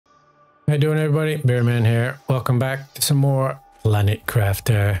How you doing, everybody? Beerman here. Welcome back to some more Planet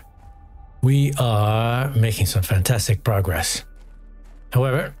Crafter. We are making some fantastic progress.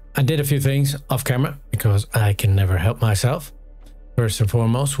 However, I did a few things off camera because I can never help myself. First and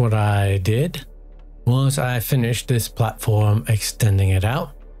foremost, what I did was I finished this platform, extending it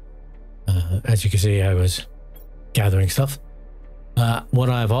out. As you can see, I was gathering stuff. What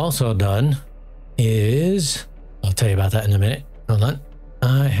I've also done is, I'll tell you about that in a minute. Hold on.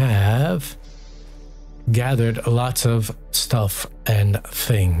 I have gathered lots of stuff and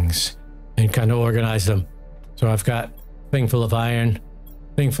things and kind of organized them. So I've got a thing full of iron,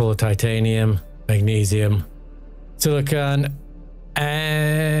 thing full of titanium, magnesium, silicon,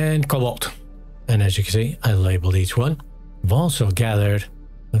 and cobalt. And as you can see, I labeled each one. I've also gathered,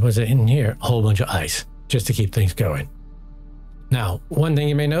 what was it in here? A whole bunch of ice, just to keep things going. Now, one thing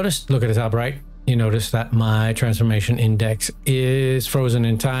you may notice, look at the top right. You notice that my transformation index is frozen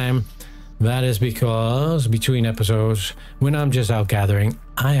in time. That is because between episodes, when I'm just out gathering,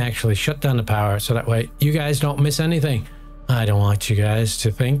 I actually shut down the power so that way you guys don't miss anything. I don't want you guys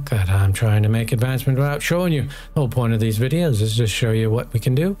to think that I'm trying to make advancement without showing you. The whole point of these videos is just show you what we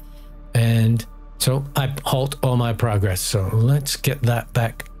can do. And so I halt all my progress. So let's get that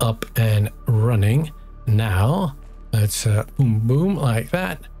back up and running. Now, let's boom, boom, like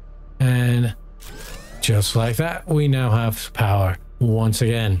that. And just like that, we now have power once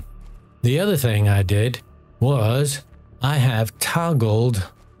again. The other thing I did was I have toggled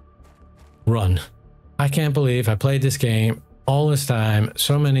run. I can't believe I played this game all this time,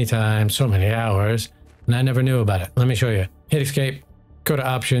 so many times, so many hours, and I never knew about it. Let me show you. Hit escape, go to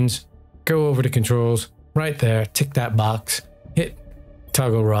options, go over to controls, right there, tick that box, hit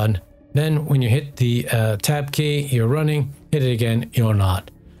toggle run. Then when you hit the tab key, you're running, hit it again, you're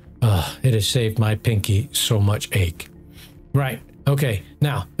not. It has saved my pinky so much ache. Right, okay,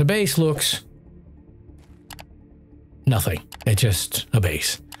 now the base looks nothing. It's just a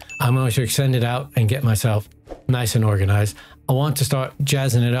base. I'm going to extend it out and get myself nice and organized. I want to start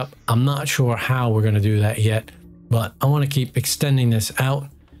jazzing it up. I'm not sure how we're going to do that yet, but I want to keep extending this out.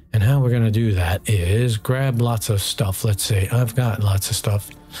 And how we're going to do that is grab lots of stuff. Let's see, I've got lots of stuff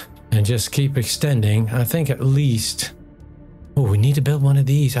and just keep extending. I think at least, oh, we need to build one of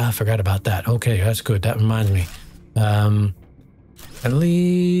these. I forgot about that. Okay, that's good. That reminds me. At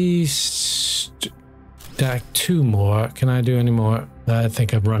least stack 2 more. Can I do any more? I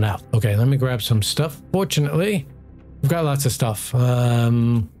think I've run out. Okay, let me grab some stuff. Fortunately, we've got lots of stuff.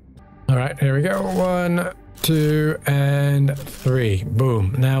 All right, here we go. 1, 2, and 3.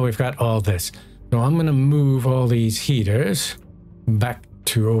 Boom. Now we've got all this. So I'm going to move all these heaters back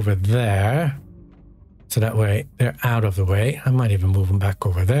to over there. So that way they're out of the way. I might even move them back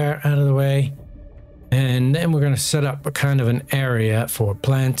over there, out of the way. And then we're going to set up a kind of an area for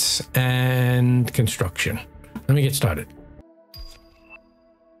plants and construction. Let me get started.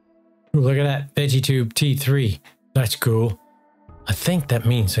 Ooh, look at that, VeggieTube T3. That's cool. I think that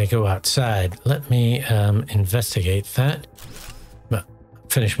means they go outside. Let me investigate that. But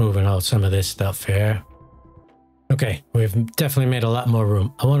finish moving out some of this stuff here. Okay, we've definitely made a lot more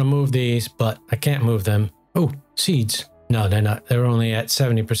room. I want to move these, but I can't move them. Oh, seeds. No, they're not. They're only at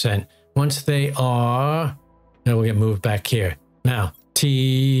 70%. Once they are, then we'll get moved back here. Now,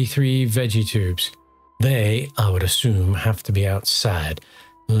 T3 veggie tubes. They, I would assume, have to be outside.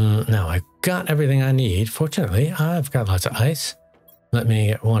 Now, I've got everything I need. Fortunately, I've got lots of ice. Let me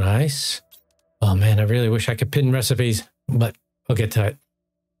get 1 ice. Oh, man, I really wish I could pin recipes, but I'll get to it.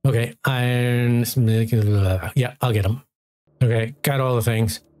 Okay, iron. Yeah, I'll get them. Okay, got all the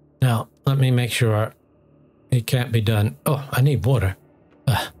things. Now, let me make sure it can't be done. Oh, I need water.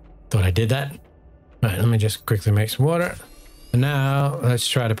 Thought I did that. All right, let me just quickly make some water. And now let's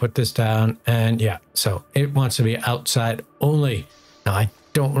try to put this down. And yeah, so it wants to be outside only. Now, I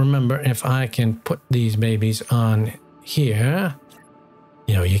don't remember if I can put these babies on here.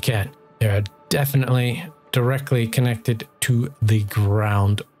 You know, you can't. They're definitely directly connected to the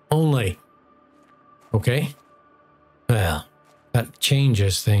ground only. Okay. Well, that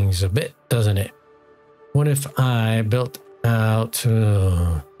changes things a bit, doesn't it? What if I built out...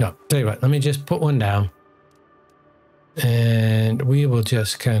 no, tell you what, let me just put one down. And we will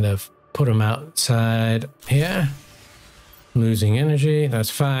just kind of put them outside here. Losing energy, that's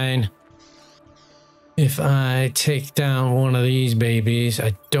fine. If I take down one of these babies,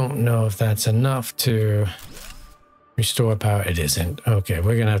 I don't know if that's enough to restore power. It isn't. Okay,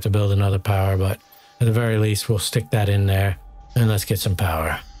 we're going to have to build another power, but at the very least, we'll stick that in there and let's get some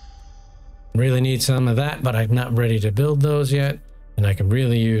power. Really need some of that, but I'm not ready to build those yet. And I can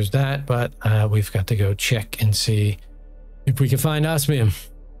really use that, but we've got to go check and see if we can find osmium.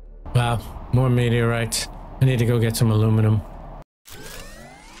 Wow, more meteorites. I need to go get some aluminum. All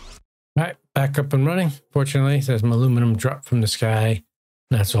right, back up and running. Fortunately, there's some aluminum dropped from the sky.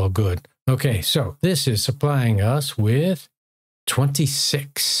 That's all good. Okay, so this is supplying us with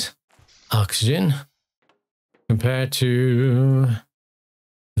 26 oxygen compared to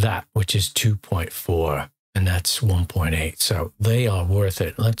that, which is 2.4, and that's 1.8. So they are worth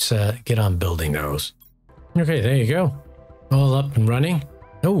it. Let's get on building those. Okay, there you go. All up and running.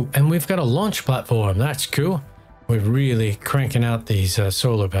 Oh, and we've got a launch platform. That's cool. We're really cranking out these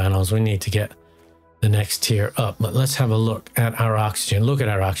solar panels. We need to get the next tier up. But let's have a look at our oxygen. Look at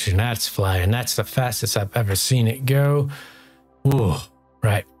our oxygen. That's flying. That's the fastest I've ever seen it go. Ooh,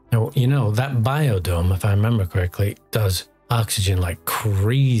 right. Now, you know, that biodome, if I remember correctly, does oxygen like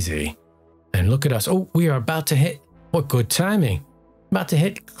crazy. And look at us. Oh, we are about to hit. What good timing. About to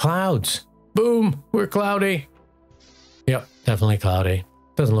hit clouds. Boom. We're cloudy. Yep, definitely cloudy.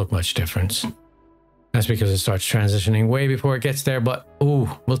 Doesn't look much difference. That's because it starts transitioning way before it gets there. But, ooh,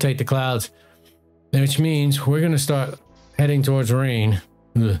 we'll take the clouds. Which means we're going to start heading towards rain.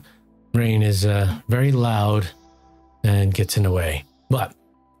 Ugh. Rain is very loud and gets in the way. But,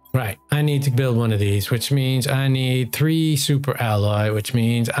 right, I need to build one of these, which means I need 3 super alloy, which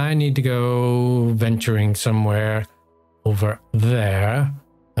means I need to go venturing somewhere over there.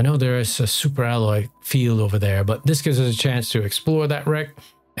 I know there is a super alloy field over there, but this gives us a chance to explore that wreck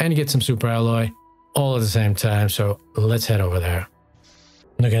and get some super alloy all at the same time. So let's head over there.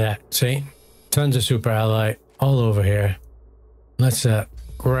 Look at that. See? Tons of super alloy all over here. Let's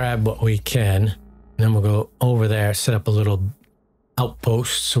grab what we can. And then we'll go over there, set up a little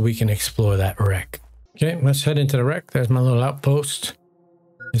outpost so we can explore that wreck. Okay, let's head into the wreck. There's my little outpost.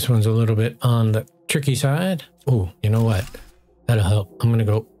 This one's a little bit on the tricky side. Oh, you know what? That'll help. I'm gonna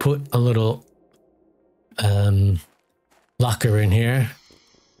go put a little locker in here.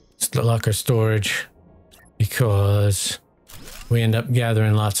 It's the locker storage because we end up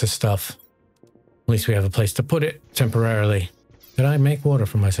gathering lots of stuff. At least we have a place to put it temporarily. Did I make water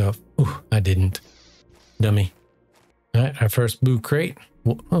for myself? Ooh, I didn't. Dummy. All right, our first blue crate.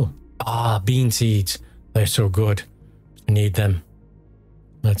 Oh, bean seeds. They're so good. I need them.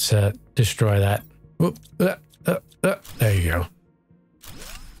 Let's destroy that. Whoop, there you go.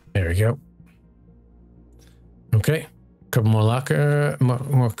 There we go. Okay, a couple more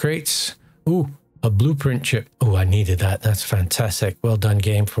more crates. Ooh, a blueprint chip. Oh, I needed that. That's fantastic. Well done,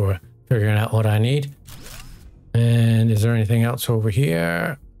 game, for figuring out what I need. And is there anything else over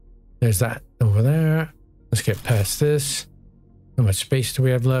here? There's that over there. Let's get past this. How much space do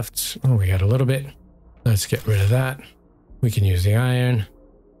we have left? Oh, we got a little bit. Let's get rid of that. We can use the iron.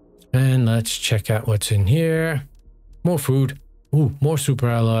 And let's check out what's in here. More food. Ooh, more super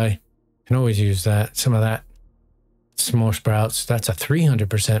alloy. Can always use that. Some of that. Some more sprouts. That's a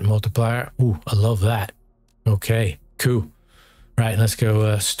 300% multiplier. Ooh, I love that. Okay, cool. Right, let's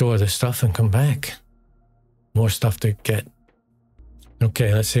go store this stuff and come back. More stuff to get.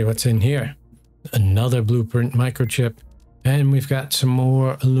 Okay, let's see what's in here. Another blueprint microchip. And we've got some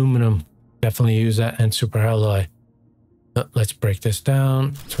more aluminum. Definitely use that, and super alloy. Let's break this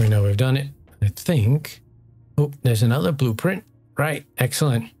down so we know we've done it. I think. Oh, there's another blueprint. Right,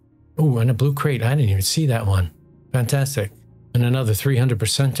 excellent. Oh, and a blue crate. I didn't even see that one. Fantastic. And another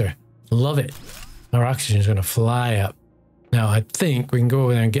 300%er. Love it. Our oxygen is going to fly up. Now, I think we can go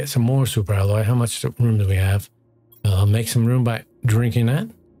over there and get some more super alloy. How much room do we have? I'll make some room by drinking that.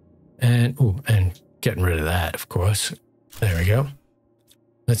 And, ooh, and getting rid of that, of course. There we go.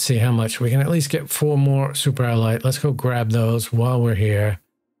 Let's see how much. We can at least get 4 more super alloy. Let's go grab those while we're here.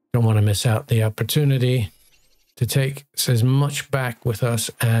 Don't want to miss out the opportunity to take as much back with us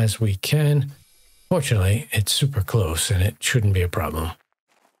as we can. Fortunately, it's super close and it shouldn't be a problem.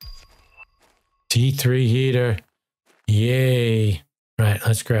 T3 heater. Yay. Right,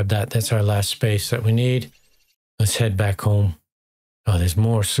 let's grab that. That's our last space that we need. Let's head back home. Oh, there's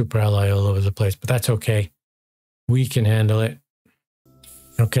more super alloy all over the place, but that's okay. We can handle it.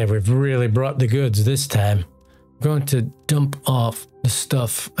 Okay, we've really brought the goods this time. I'm going to dump off the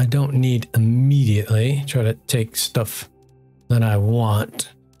stuff I don't need immediately. Try to take stuff that I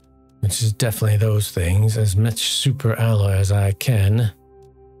want, which is definitely those things. As much super alloy as I can.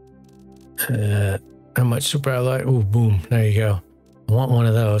 How much super alloy? Oh, boom. There you go. I want one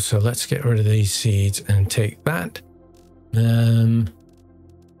of those, so let's get rid of these seeds and take that. Is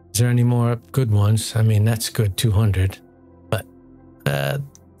there any more good ones? I mean, that's good, 200. But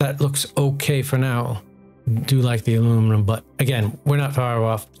that looks okay for now. Do like the aluminum, but again, we're not far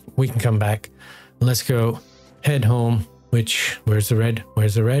off. We can come back. Let's go head home, which, where's the red?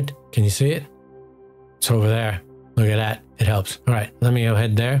 Where's the red? Can you see it? It's over there. Look at that. It helps. All right, let me go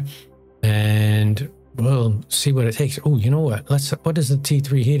head there. and we'll see what it takes. Oh, you know what? What does the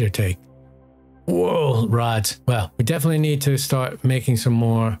T3 heater take? Whoa, rods. Well, we definitely need to start making some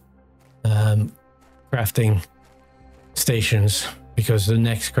more crafting stations, because the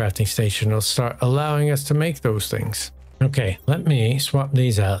next crafting station will start allowing us to make those things. Okay, let me swap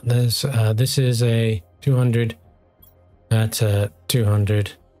these out. This is a 200. That's a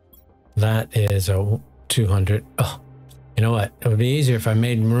 200. That is a 200. Oh, you know what? It would be easier if I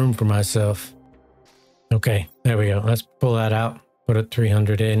made room for myself. Okay, there we go. Let's pull that out. Put a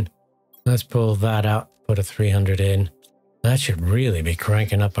 300 in. Let's pull that out. Put a 300 in. That should really be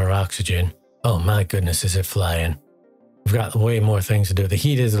cranking up our oxygen. Oh my goodness, is it flying? We've got way more things to do. The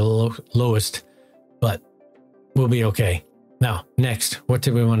heat is the lowest, but we'll be okay. Now, next, what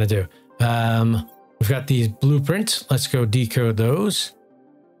do we want to do? We've got these blueprints. Let's go decode those.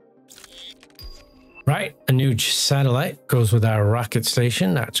 Right, a new satellite goes with our rocket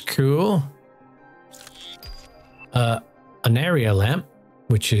station. That's cool. An area lamp,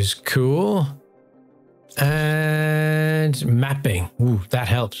 which is cool. And mapping. Ooh, that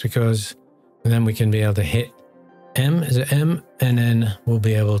helps, because then we can be able to hit M. Is it M? And then we'll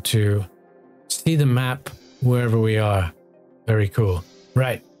be able to see the map wherever we are. Very cool.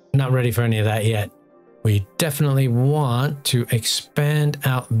 Right, not ready for any of that yet. We definitely want to expand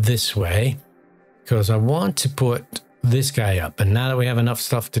out this way, because I want to put this guy up. And now that we have enough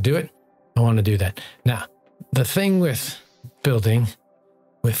stuff to do it, I want to do that. Now, the thing with building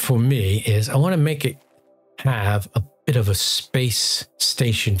for me is I want to make it have a bit of a space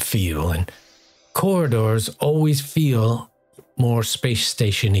station feel, and corridors always feel more space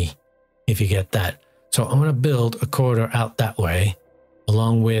station-y, if you get that. So I'm going to build a corridor out that way,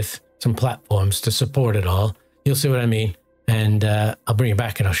 along with some platforms to support it all. You'll see what I mean. And I'll bring it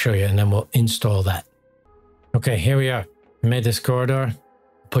back and I'll show you, and then we'll install that. Okay, here we are. We made this corridor,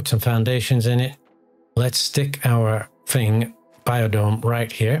 put some foundations in it. Let's stick our biodome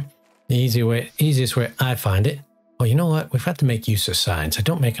right here. The easiest way I find it. Well, you know what? We've got to make use of signs. I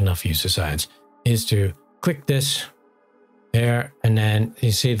don't make enough use of signs. Is to click this there, and then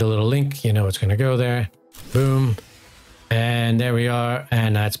you see the little link. You know it's going to go there. Boom. And there we are.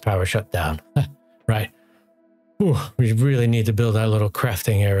 And that's power shut down. Right. Ooh, we really need to build our little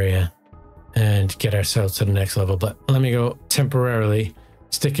crafting area and get ourselves to the next level. But let me go temporarily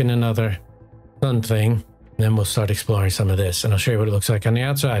stick in another sun thing, and then we'll start exploring some of this, and I'll show you what it looks like on the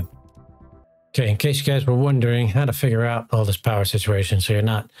outside. Okay, in case you guys were wondering how to figure out all this power situation, so you're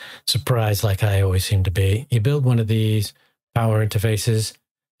not surprised like I always seem to be, you build one of these power interfaces,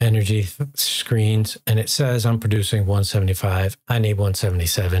 energy screens, and it says I'm producing 175. I need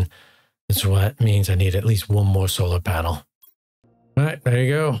 177. That's what means I need at least one more solar panel. All right, there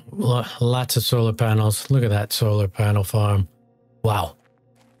you go. Lots of solar panels. Look at that solar panel farm. Wow.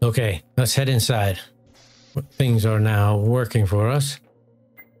 Okay, let's head inside. Things are now working for us.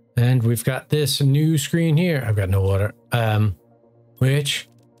 And we've got this new screen here. I've got no water. Which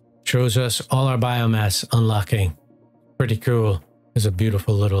shows us all our biomass unlocking. Pretty cool. It's a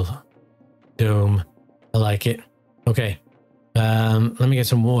beautiful little dome. I like it. Okay. Let me get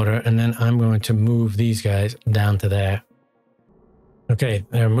some water, and then I'm going to move these guys down to there. Okay,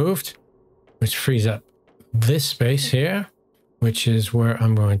 they're moved, which frees up this space here, which is where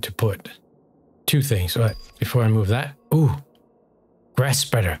I'm going to put two things. All right, before I move that. Ooh, grass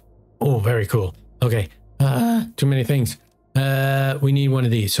spreader. Oh, very cool. Okay, too many things. We need one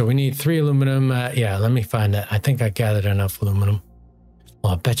of these. So we need 3 aluminum. Yeah, let me find that. I think I gathered enough aluminum.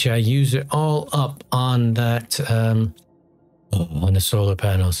 Well, I bet you I use it all up on that, on the solar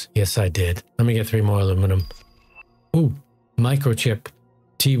panels. Yes, I did. Let me get 3 more aluminum. Ooh, microchip.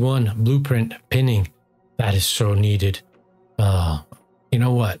 T1 blueprint pinning. That is so needed. You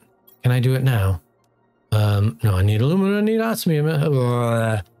know what? Can I do it now? No, I need aluminum. I need osmium.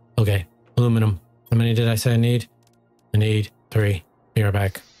 Okay, aluminum. How many did I say I need? I need 3. Be right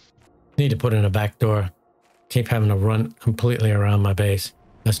back. Need to put in a back door. Keep having to run completely around my base.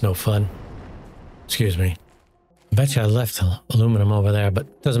 That's no fun. Excuse me. I bet you I left aluminum over there,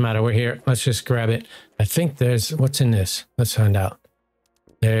 but doesn't matter. We're here. Let's just grab it. I think there's... What's in this? Let's find out.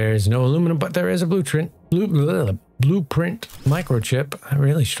 There's no aluminum, but there is a blueprint. Blueprint microchip. I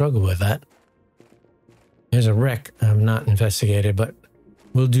really struggle with that. There's a wreck I've not investigated, but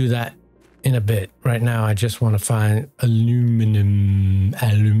we'll do that in a bit. Right now, I just want to find aluminum.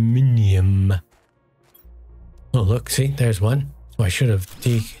 Oh, look, see, there's one. Oh, I should have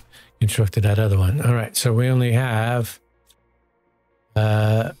deconstructed that other one. All right, so we only have,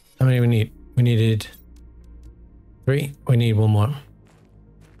 how many we need? We needed 3. We need 1 more.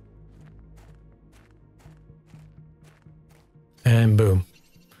 And boom.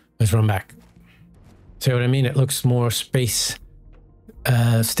 Let's run back. See what I mean? It looks more space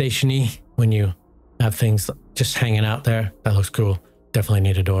stationy when you have things just hanging out there. That looks cool. Definitely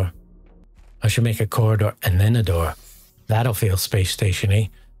need a door. I should make a corridor and then a door. That'll feel space stationy.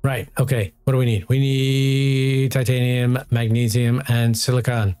 Right. Okay. What do we need? We need titanium, magnesium, and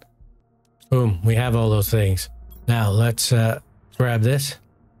silicon. Boom. We have all those things. Now let's grab this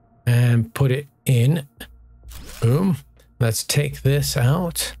and put it in. Boom. Let's take this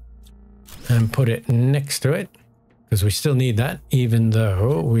out and put it next to it because we still need that, even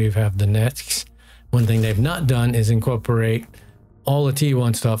though we have the nets. One thing they've not done is incorporate all the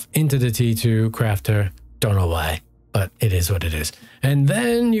T1 stuff into the T2 crafter. Don't know why, but it is what it is. And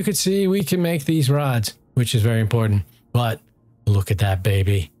then you could see we can make these rods, which is very important. But look at that,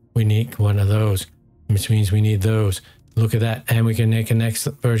 baby. We need one of those, which means we need those. Look at that. And we can make a next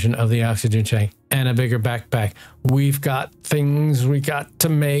version of the oxygen tank and a bigger backpack. We've got things we got to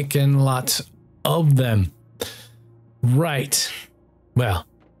make and lots of them. Right. Well,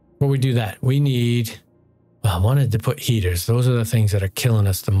 before we do that, we need... Well, I wanted to put heaters. Those are the things that are killing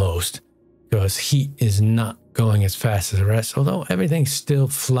us the most because heat is not going as fast as the rest, although everything's still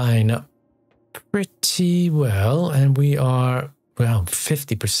flying up pretty well. And we are, well,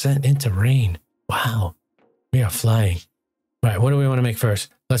 50% into rain. Wow. We are flying. Right. What do we want to make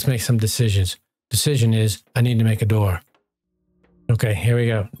first? Let's make some decisions. Decision is I need to make a door. Okay, here we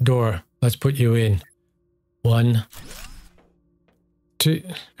go. Door. Let's put you in. 1, 2.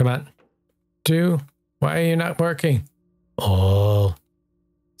 Come on. 2. Why are you not working? Oh,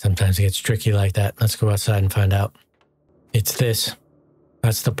 sometimes it gets tricky like that. Let's go outside and find out. It's this.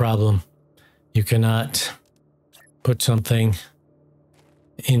 That's the problem. You cannot put something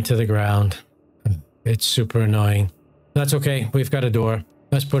into the ground. It's super annoying. That's okay. We've got a door.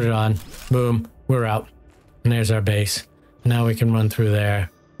 Let's put it on. Boom. We're out. And there's our base. Now we can run through there.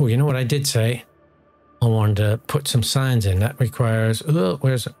 Oh, you know what I did say? I wanted to put some signs in. That requires... Oh,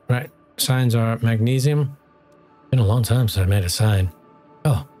 where's... Right. Signs are magnesium. Been a long time since I made a sign.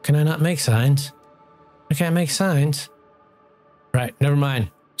 Oh, can I not make signs? I can't make signs. Right, never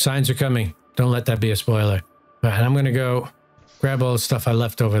mind. Signs are coming. Don't let that be a spoiler. Right, I'm going to go grab all the stuff I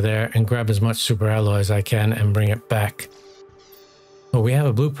left over there and grab as much super alloy as I can and bring it back. Oh, we have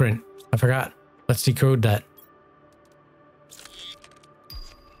a blueprint. I forgot. Let's decode that.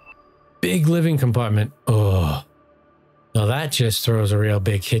 Big living compartment. Oh. Now that just throws a real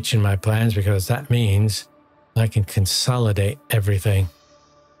big hitch in my plans because that means I can consolidate everything.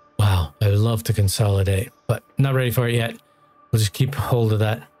 Wow, I love to consolidate, but not ready for it yet. We'll just keep hold of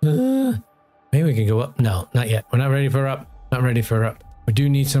that. Maybe we can go up. No, not yet. We're not ready for up. Not ready for up. We do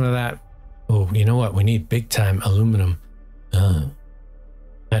need some of that. Oh, you know what? We need big time aluminum.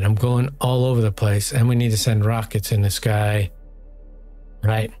 And I'm going all over the place and we need to send rockets in the sky.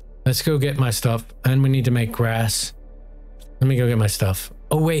 Right. Let's go get my stuff and we need to make grass. Let me go get my stuff.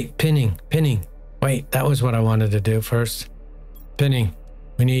 Oh, wait, pinning. Wait, that was what I wanted to do first. Pinning.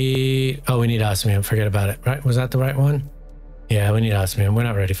 We need osmium. Forget about it. Right? Was that the right one? Yeah, we need osmium. We're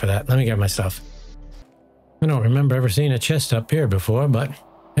not ready for that. Let me get my stuff. I don't remember ever seeing a chest up here before, but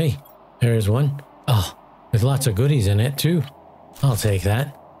hey, there's one. Oh, with lots of goodies in it too. I'll take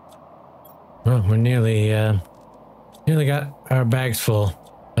that. Well, we're nearly got our bags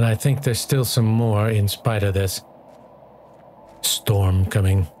full, and I think there's still some more in spite of this storm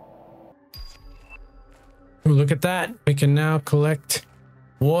coming. Ooh, look at that. We can now collect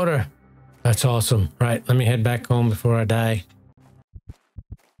water. That's awesome. Right, let me head back home before I die.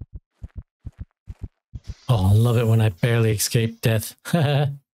 Oh, I love it when I barely escape death.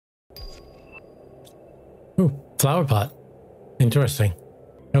 Ooh, flower pot. Interesting.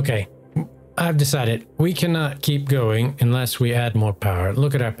 Okay, I've decided we cannot keep going unless we add more power.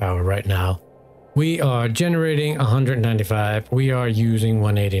 Look at our power right now. We are generating 195. We are using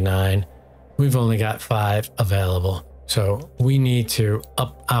 189. We've only got 5 available. So we need to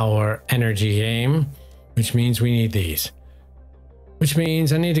up our energy game, which means we need these. Which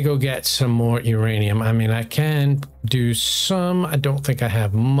means I need to go get some more uranium. I mean, I can do some. I don't think I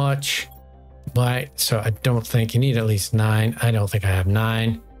have much. But so I don't think you need at least 9. I don't think I have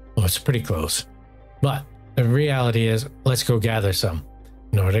 9. Well, it's pretty close. But the reality is, let's go gather some.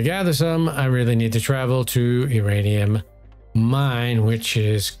 In order to gather some, I really need to travel to uranium mine, which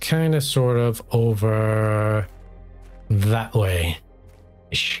is kind of sort of over that way.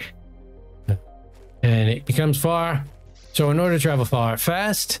 And it becomes far. So in order to travel far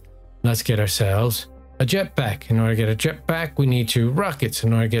fast, let's get ourselves a jetpack. In order to get a jetpack, we need 2 rockets.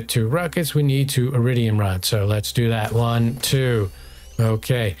 In order to get 2 rockets, we need 2 iridium rods. So let's do that. 1, 2.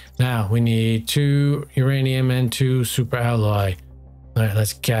 Okay, now we need 2 uranium and 2 super alloy. All right,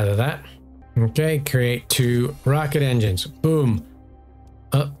 let's gather that. Okay, create 2 rocket engines. Boom.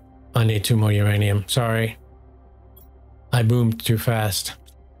 Oh, I need 2 more uranium. Sorry. I boomed too fast.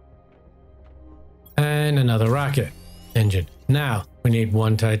 And another rocket engine. Now, we need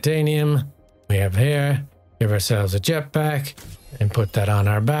 1 titanium. We have here. Give ourselves a jetpack and put that on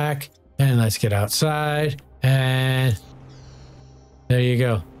our back. And let's get outside. And there you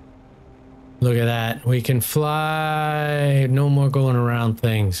go. Look at that. We can fly. No more going around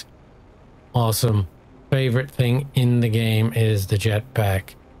things. Awesome. Favorite thing in the game is the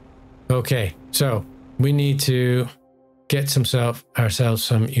jetpack. Okay, so we need to get ourselves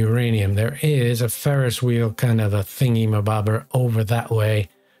some uranium. There is a Ferris wheel, kind of a thingy-mabobber over that way,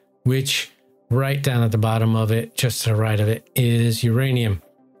 which right down at the bottom of it, just to the right of it, is uranium.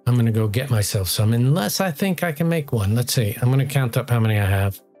 I'm going to go get myself some, unless I think I can make one. Let's see. I'm going to count up how many I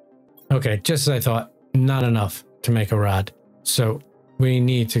have. Okay, just as I thought, not enough to make a rod. So we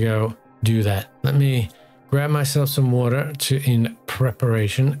need to go do that. Let me grab myself some water in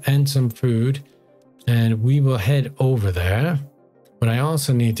preparation and some food, and we will head over there. What I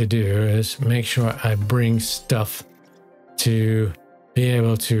also need to do is make sure I bring stuff to be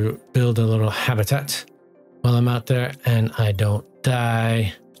able to build a little habitat while I'm out there and I don't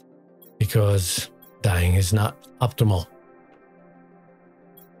die, because dying is not optimal.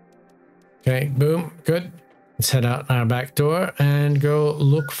 Okay, boom, good. Let's head out our back door and go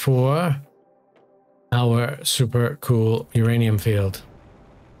look for our super cool uranium field.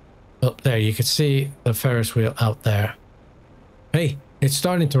 Oh, there, you can see the Ferris wheel out there. Hey, it's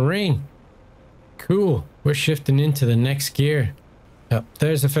starting to rain. Cool, we're shifting into the next gear. Oh,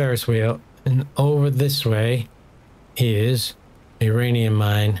 there's the Ferris wheel, and over this way is a uranium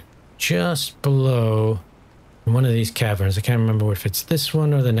mine just below one of these caverns. I can't remember if it's this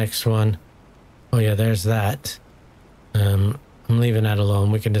one or the next one. Oh yeah, there's that. I'm leaving that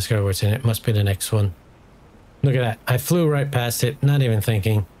alone. We can discover what's in it. Must be the next one. Look at that. I flew right past it, not even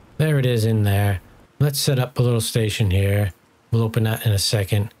thinking. There it is in there. Let's set up a little station here. We'll open that in a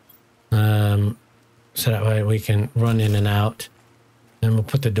second. So that way we can run in and out. And we'll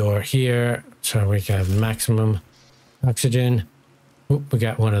put the door here so we can have maximum oxygen. Oop, we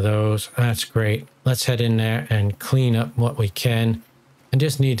got one of those. That's great. Let's head in there and clean up what we can. I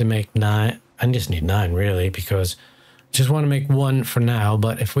just need to make 9. I just need 9 really, because I just want to make 1 for now.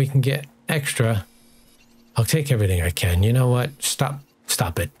 But if we can get extra, I'll take everything I can. You know what? Stop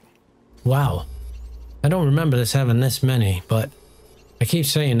it. Wow. I don't remember this having this many, but I keep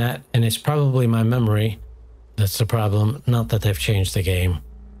saying that, and it's probably my memory that's the problem, not that they've changed the game.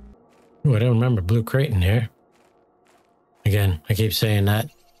 Ooh, I don't remember blue crate in here. Again, I keep saying that,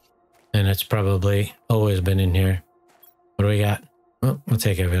 and it's probably always been in here. What do we got? Well, we'll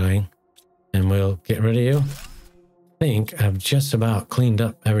take everything, and we'll get rid of you. I think I've just about cleaned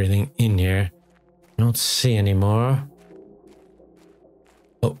up everything in here. I don't see any more.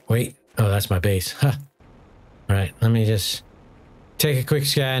 Oh, wait. Oh, that's my base. Huh. All right, let me just take a quick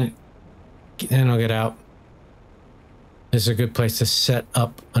scan, and I'll get out. This is a good place to set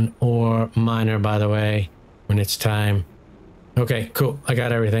up an ore miner, by the way, when it's time. Okay, cool. I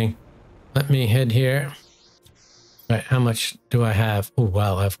got everything. Let me head here. All right, how much do I have? Oh,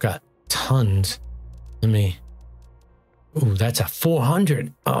 wow, I've got tons. Let me... Ooh, that's a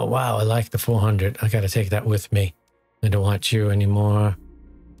 400. Oh, wow, I like the 400. I got to take that with me. I don't want you anymore.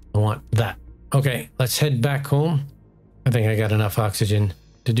 I want that. Okay, let's head back home. I think I got enough oxygen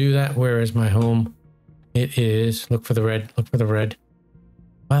to do that. Where is my home? It is... Look for the red. Look for the red.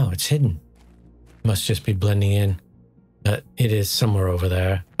 Wow, it's hidden. Must just be blending in. But it is somewhere over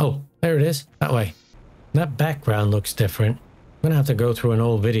there. Oh, there it is. That way. That background looks different. I'm going to have to go through an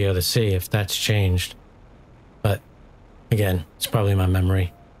old video to see if that's changed. But again, it's probably my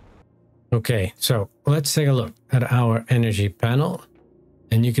memory. Okay, so let's take a look at our energy panel.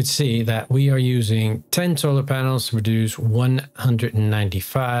 And you can see that we are using 10 solar panels to produce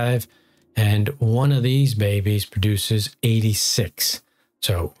 195. And one of these babies produces 86.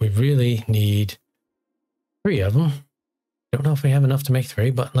 So we really need 3 of them. Don't know if we have enough to make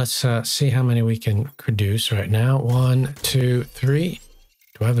 3, but let's see how many we can produce right now. 1, 2, 3.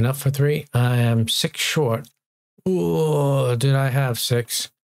 Do I have enough for 3? I am 6 short. Oh, did I have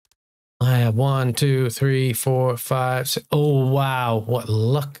 6? I have 1, 2, 3, 4, 5, 6. Oh, wow. What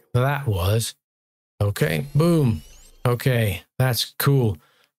luck that was. Okay, boom. Okay, that's cool.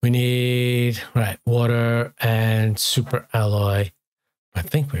 We need, right, water and super alloy. I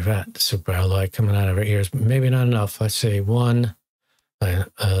think we've got the super alloy coming out of our ears, but maybe not enough. Let's see, 1. Let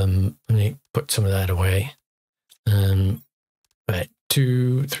me put some of that away. Right,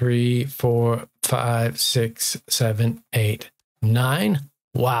 2, 3, 4, 5, 6, 7, 8. 9.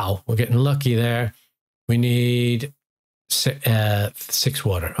 Wow, we're getting lucky there. We need 6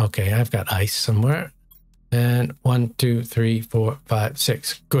 water. Okay, I've got ice somewhere. And 1, 2, 3, 4, 5,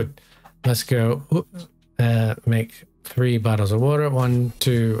 6. Good. Let's go. Make 3 bottles of water. 1,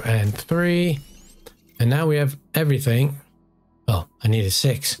 2, and 3. And now we have everything. Oh, I needed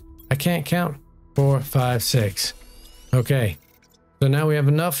 6. I can't count. 4, 5, 6. Okay. So now we have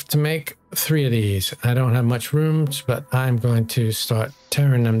enough to make 3 of these. I don't have much room, but I'm going to start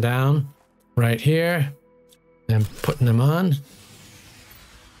tearing them down right here and putting them on.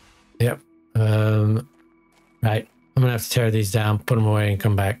 Yep. Right. I'm gonna have to tear these down, put them away, and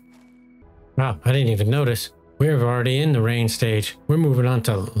come back. Wow, I didn't even notice. We're already in the rain stage. We're moving on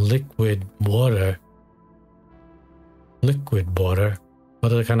to liquid water. Liquid water?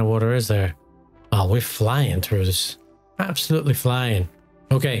 What other kind of water is there? Oh, we're flying through this. Absolutely flying.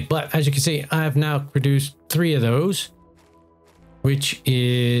 Okay, but as you can see, I have now produced 3 of those, which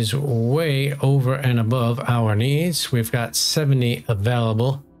is way over and above our needs. We've got 70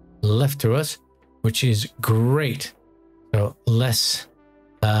 available left to us, which is great. So less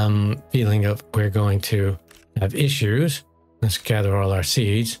feeling of we're going to have issues. Let's gather all our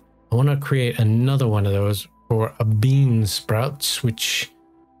seeds. I want to create another one of those for a bean sprouts, which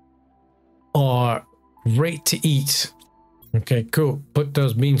are great to eat. Okay, cool. Put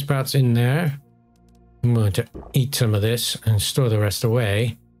those bean sprouts in there. I'm going to eat some of this and store the rest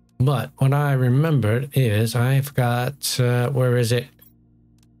away. But what I remembered is I've got, where is it?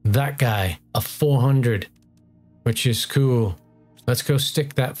 That guy, a 400, which is cool. Let's go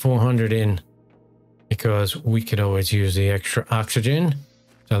stick that 400 in because we could always use the extra oxygen.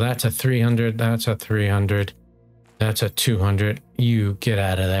 So that's a 300, that's a 300, that's a 200. You get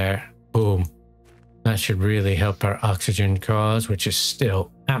out of there. Boom. That should really help our oxygen cause, which is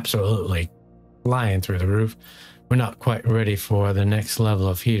still absolutely flying through the roof. We're not quite ready for the next level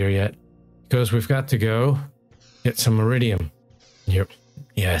of heater yet because we've got to go get some iridium. Yep.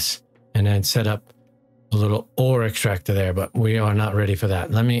 Yes. And then set up a little ore extractor there, but we are not ready for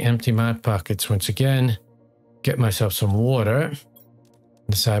that. Let me empty my pockets once again, get myself some water,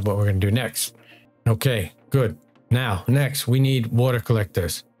 decide what we're going to do next. Okay, good. Now, next, we need water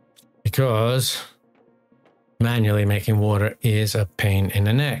collectors because manually making water is a pain in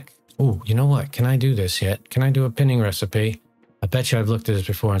the neck. Oh, you know what? Can I do this yet? Can I do a pinning recipe? I bet you I've looked at this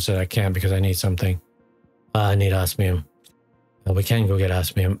before and said I can't because I need something. I need osmium. We can go get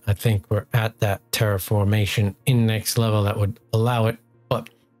osmium. I think we're at that terraformation in next level that would allow it, but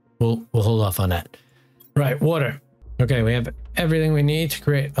we'll hold off on that. Right, water. Okay, we have everything we need to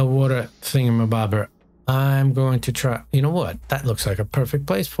create a water thingamabobber. I'm going to try. You know what? That looks like a perfect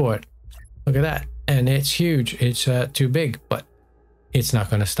place for it. Look at that. And it's huge. It's too big, but it's not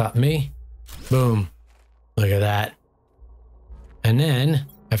going to stop me. Boom. Look at that. And then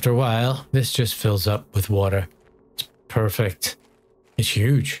after a while, this just fills up with water. It's perfect. It's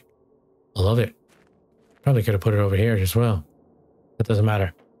huge. I love it. Probably could have put it over here as well. That doesn't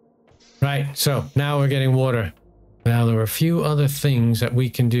matter. Right. So now we're getting water. Now there are a few other things that we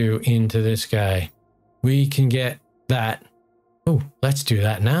can do into this guy. We can get that. Oh, let's do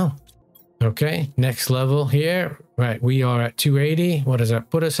that now. Okay, next level here. Right, we are at 280. What does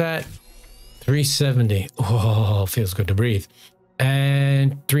that put us at? 370. Oh, feels good to breathe.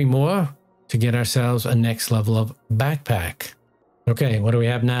 And 3 more to get ourselves a next level of backpack. Okay, what do we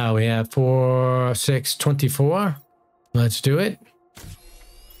have now? We have 4, 6, 24. Let's do it.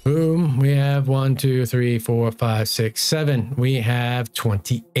 Boom. We have 1, 2, 3, 4, 5, 6, 7. We have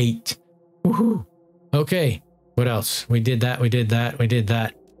 28. Woohoo. Okay, what else? We did that, we did that, we did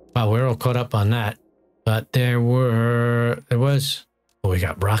that. Wow, we're all caught up on that. But there was, oh, we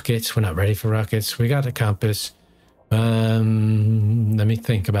got rockets. We're not ready for rockets. We got a compass. Let me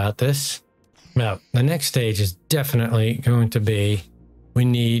think about this. Now, the next stage is definitely going to be, we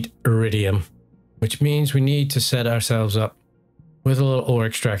need iridium, which means we need to set ourselves up with a little ore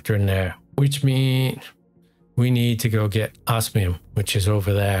extractor in there, which means we need to go get osmium, which is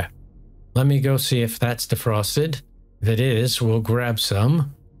over there. Let me go see if that's defrosted. If it is, we'll grab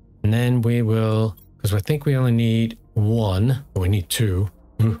some. And then we will, because I think we only need 1, but we need 2,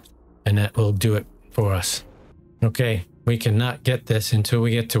 and that will do it for us. Okay, we cannot get this until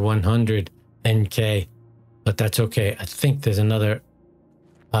we get to 100 NK, but that's okay. I think there's another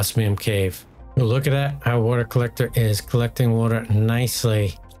osmium cave. Oh, look at that. Our water collector is collecting water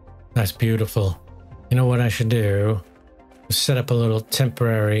nicely. That's beautiful. You know what I should do? Set up a little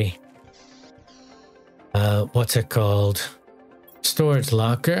temporary, what's it called? Storage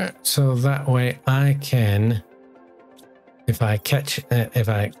locker, so that way I can, if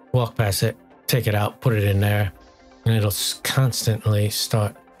I walk past it, take it out, put it in there, and it'll constantly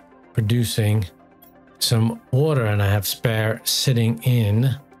start producing some water, and I have spare sitting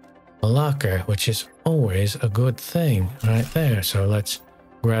in a locker, which is always a good thing right there. So let's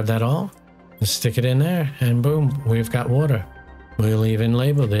grab that all and stick it in there, and boom, we've got water. We'll even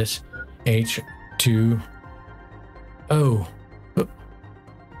label this H2O.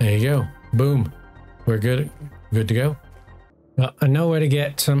 There you go. Boom. We're good to go. Well, I know where to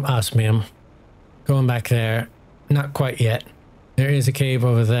get some osmium. Going back there, not quite yet. There is a cave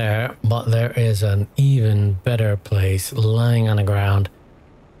over there, but there is an even better place lying on the ground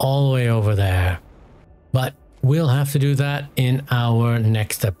all the way over there. But we'll have to do that in our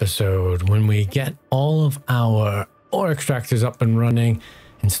next episode when we get all of our ore extractors up and running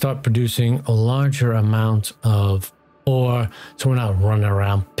and start producing a larger amount of ore, so we're not running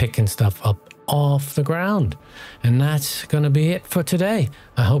around picking stuff up off the ground. And that's going to be it for today.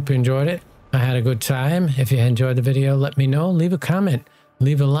 I hope you enjoyed it. I had a good time. If you enjoyed the video, let me know. Leave a comment,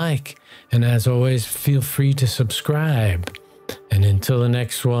 leave a like, and as always, feel free to subscribe. And until the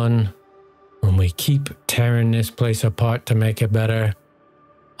next one, when we keep tearing this place apart to make it better,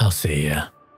 I'll see ya.